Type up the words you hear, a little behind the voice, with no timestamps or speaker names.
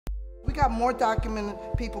We got more documented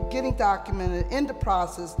people getting documented in the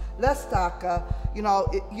process, less DACA.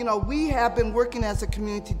 We have been working as a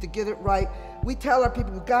community to get it right. We tell our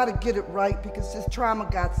people we gotta get it right because this trauma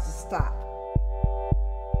got to stop.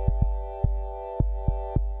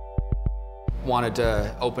 Wanted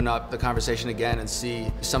to open up the conversation again and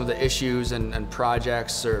see some of the issues and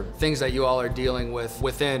projects or things that you all are dealing with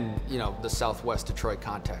within, the Southwest Detroit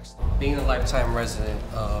context. Being a lifetime resident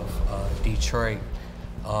of Detroit,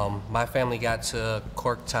 my family got to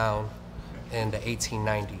Corktown in the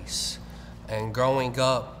 1890s. And growing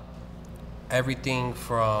up, everything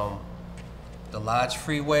from the Lodge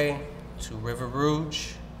Freeway to River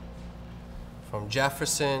Rouge, from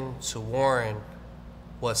Jefferson to Warren,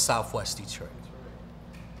 was Southwest Detroit.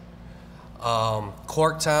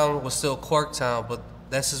 Corktown was still Corktown, but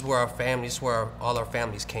this is where all our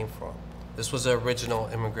families came from. This was the original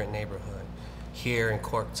immigrant neighborhood here in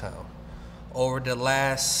Corktown. Over the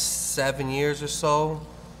last 7 years or so,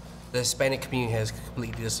 the Hispanic community has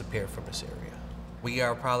completely disappeared from this area. We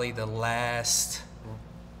are probably the last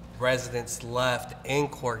residents left in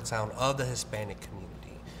Corktown of the Hispanic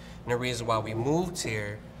community. And the reason why we moved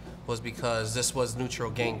here was because this was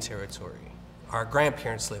neutral gang territory. Our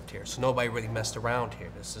grandparents lived here, so nobody really messed around here.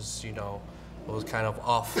 This is, it was kind of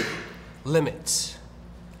off limits.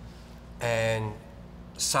 And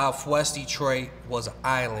Southwest Detroit was an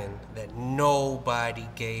island that nobody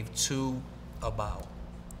gave two about.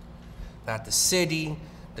 Not the city,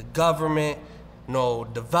 the government, no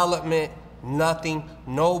development, nothing.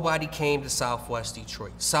 Nobody came to Southwest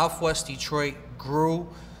Detroit. Southwest Detroit grew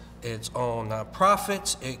its own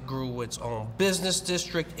nonprofits, it grew its own business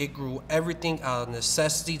district, it grew everything out of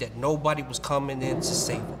necessity that nobody was coming in to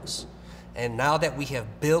save us. And now that we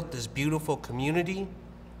have built this beautiful community,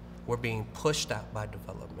 we're being pushed out by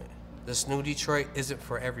development. This new Detroit isn't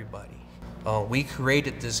for everybody. We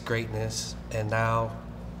created this greatness and now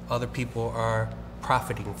other people are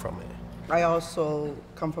profiting from it. I also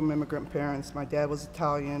come from immigrant parents. My dad was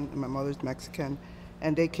Italian and my mother's Mexican,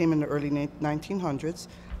 and they came in the early 1900s.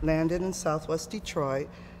 Landed in Southwest Detroit,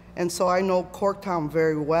 and so I know Corktown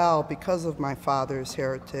very well because of my father's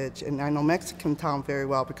heritage, and I know Mexican Town very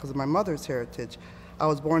well because of my mother's heritage. I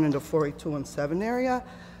was born in the 48217 area,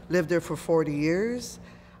 lived there for 40 years.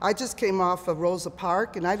 I just came off of Rosa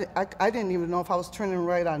Park, and I didn't even know if I was turning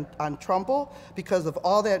right on Trumbull because of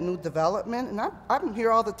all that new development, and I'm here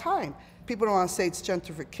all the time. People don't want to say it's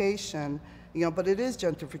gentrification, but it is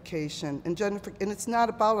gentrification, and it's not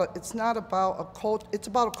about a culture. It's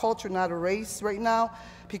about a culture, not a race, right now,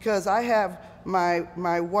 because I have my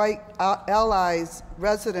white allies,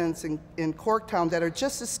 residents in Corktown that are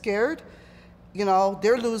just as scared.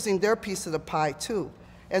 They're losing their piece of the pie too,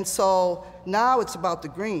 and so now it's about the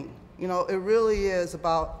green. It really is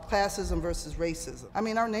about classism versus racism. I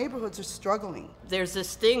mean, our neighborhoods are struggling. There's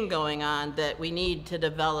this thing going on that we need to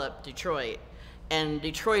develop Detroit. And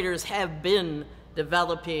Detroiters have been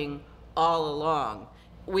developing all along.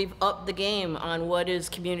 We've upped the game on what is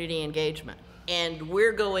community engagement. And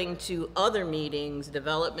we're going to other meetings,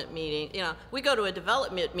 development meetings. We go to a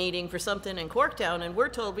development meeting for something in Corktown and we're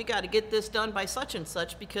told we got to get this done by such and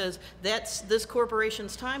such because that's this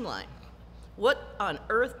corporation's timeline. What on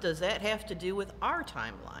earth does that have to do with our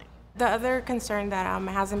timeline? The other concern that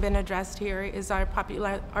hasn't been addressed here is our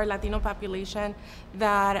Latino population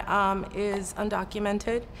that is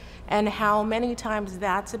undocumented, and how many times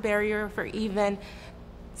that's a barrier for even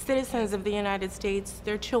citizens of the United States.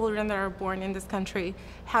 Their children that are born in this country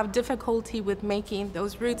have difficulty with making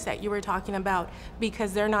those roots that you were talking about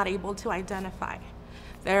because they're not able to identify.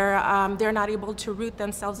 They're not able to root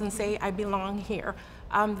themselves and say, I belong here.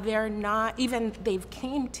 They're not, even they've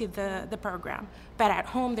came to the program, but at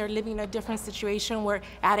home they're living a different situation where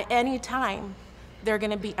at any time they're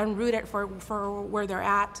gonna be unrooted for where they're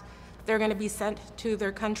at. They're gonna be sent to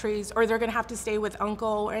their countries, or they're gonna have to stay with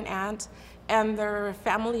uncle and aunt, and their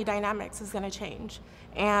family dynamics is gonna change.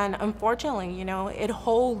 And unfortunately, it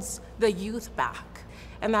holds the youth back.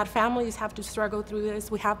 And that families have to struggle through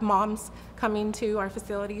this. We have moms coming to our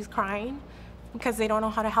facilities crying because they don't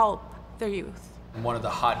know how to help their youth. One of the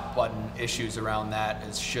hot button issues around that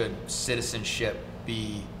is, should citizenship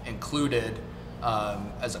be included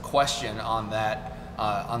as a question on that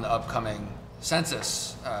on the upcoming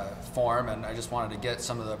census form? And I just wanted to get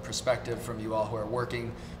some of the perspective from you all who are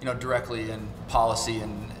working, directly in policy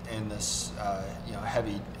and in this,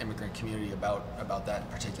 heavy immigrant community about that in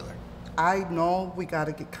particular. I know we got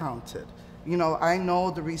to get counted. I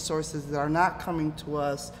know the resources that are not coming to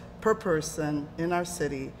us per person in our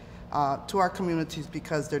city, to our communities,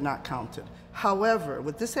 because they're not counted. However,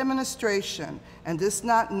 with this administration and this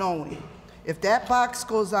not knowing, If that box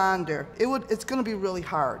goes on there, it's gonna be really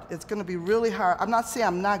hard. It's gonna be really hard. I'm not saying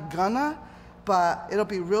I'm not gonna, but it'll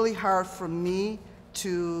be really hard for me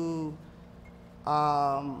to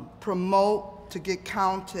promote, to get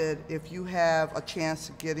counted if you have a chance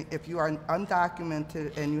of getting, if you are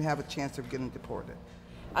undocumented and you have a chance of getting deported.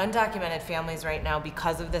 Undocumented families right now,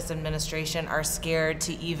 because of this administration, are scared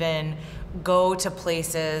to even go to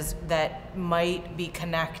places that might be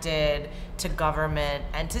connected to government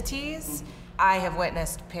entities. I have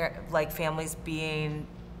witnessed families being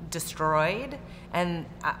destroyed, and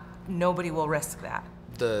nobody will risk that.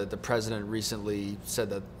 The president recently said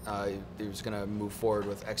that he was going to move forward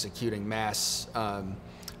with executing mass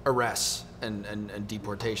arrests and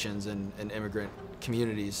deportations in immigrant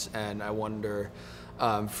communities, and I wonder,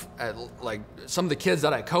 like some of the kids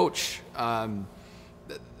that I coach, I'd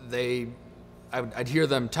hear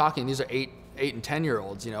them talking. These are 8 and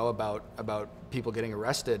 10-year-olds, you know, about people getting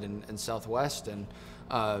arrested in Southwest and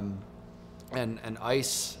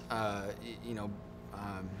ICE, you know,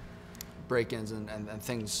 break-ins and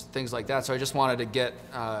things like that. So I just wanted to get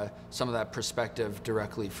some of that perspective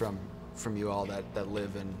directly from you all that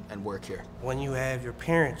live and work here. When you have your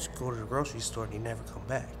parents go to the grocery store and they never come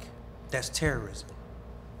back, that's terrorism.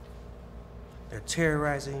 They're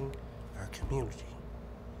terrorizing our community.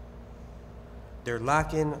 They're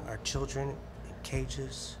locking our children in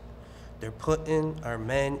cages. They're putting our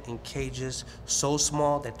men in cages so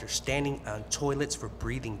small that they're standing on toilets for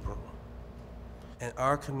breathing room. And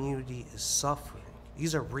our community is suffering.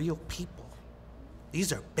 These are real people.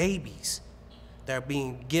 These are babies that are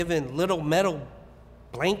being given little metal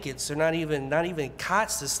blankets. They're not even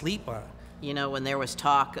cots to sleep on. You know, when there was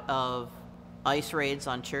talk of ICE raids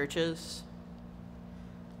on churches,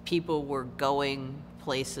 people were going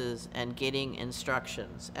places and getting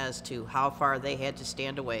instructions as to how far they had to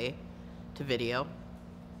stand away to video,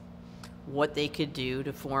 what they could do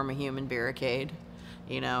to form a human barricade,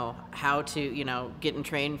 you know, how to, you know, getting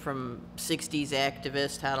trained from 60s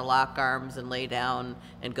activists how to lock arms and lay down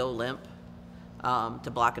and go limp to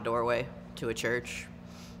block a doorway to a church.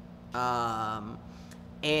 And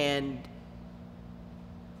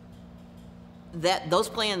those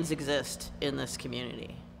plans exist in this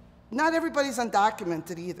community. Not everybody's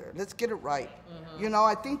undocumented either. Let's get it right. You know,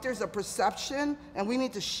 I think there's a perception, and we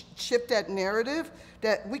need to shift that narrative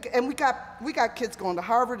that we got kids going to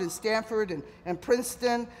Harvard and Stanford and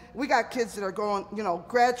Princeton. We got kids that are going, you know,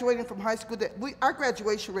 graduating from high school. Our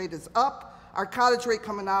graduation rate is up. Our college rate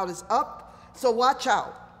coming out is up. So watch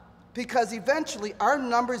out, because eventually our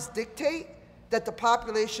numbers dictate that the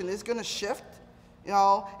population is going to shift. You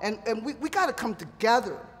know, and we got to come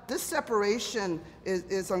together. This separation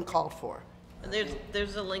is uncalled for.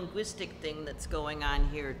 There's a linguistic thing that's going on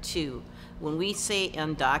here too. When we say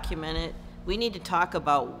undocumented, we need to talk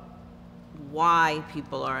about why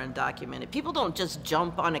people are undocumented. People don't just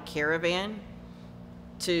jump on a caravan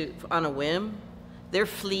on a whim. They're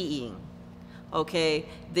fleeing, okay?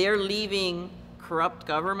 They're leaving corrupt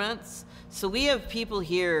governments. So we have people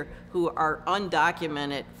here who are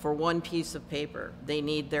undocumented for one piece of paper. They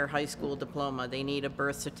need their high school diploma. They need a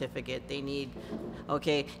birth certificate. They need,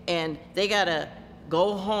 okay, and they gotta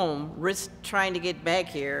go home, risk trying to get back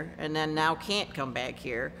here, and then now can't come back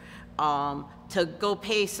here, to go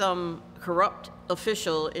pay some corrupt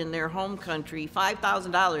official in their home country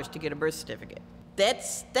 $5,000 to get a birth certificate.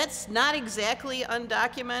 That's not exactly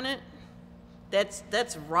undocumented.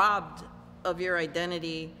 That's robbed of your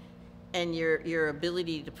identity and your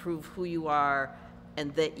ability to prove who you are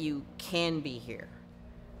and that you can be here.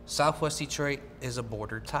 Southwest Detroit is a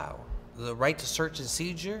border town. The right to search and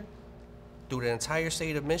seizure through the entire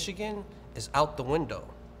state of Michigan is out the window.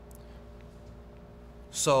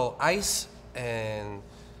 So ICE and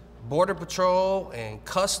Border Patrol and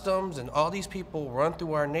Customs and all these people run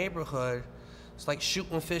through our neighborhood. It's like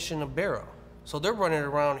shooting fish in a barrel. So they're running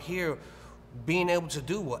around here being able to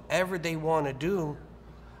do whatever they want to do,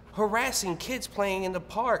 harassing kids playing in the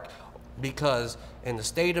park, because in the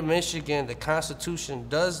state of Michigan, the Constitution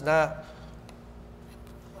does not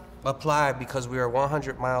apply because we are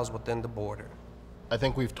 100 miles within the border. I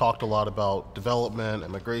think we've talked a lot about development,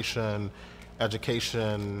 immigration,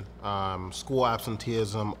 education, school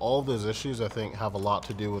absenteeism. All of those issues, I think, have a lot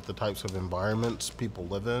to do with the types of environments people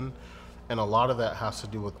live in. And a lot of that has to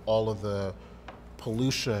do with all of the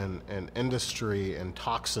pollution and industry and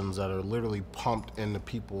toxins that are literally pumped into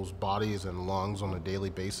people's bodies and lungs on a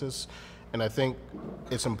daily basis. And I think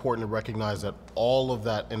it's important to recognize that all of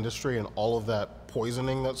that industry and all of that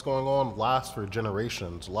poisoning that's going on lasts for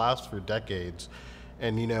generations, lasts for decades.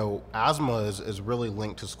 And you know, asthma is really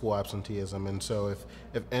linked to school absenteeism. And so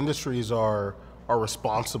if industries are are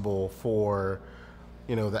responsible for,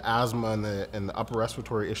 you know, the asthma and the upper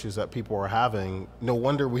respiratory issues that people are having. No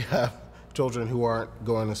wonder we have children who aren't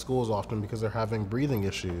going to schools often because they're having breathing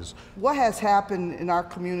issues. What has happened in our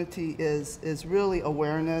community is really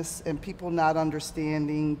awareness and people not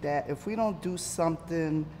understanding that if we don't do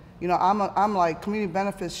something, you know, I'm like, community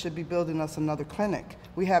benefits should be building us another clinic.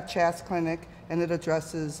 We have CHAS Clinic, and it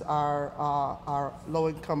addresses our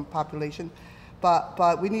low-income population,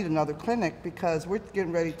 but we need another clinic because we're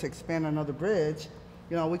getting ready to expand another bridge.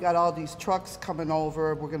 You know, we got all these trucks coming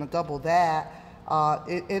over. We're going to double that.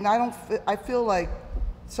 And I feel like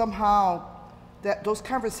somehow that those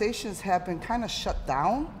conversations have been kind of shut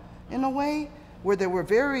down in a way where they were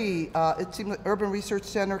very, it seemed the Urban Research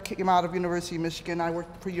Center came out of University of Michigan. I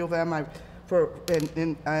worked for U of M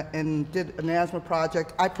and did an asthma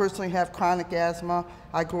project. I personally have chronic asthma.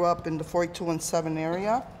 I grew up in the 4217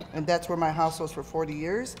 area, and that's where my house was for 40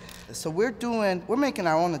 years. So we're making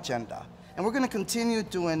our own agenda. And we're going to continue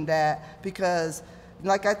doing that because,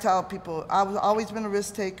 like I tell people, I've always been a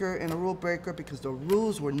risk taker and a rule breaker because the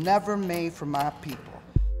rules were never made for my people.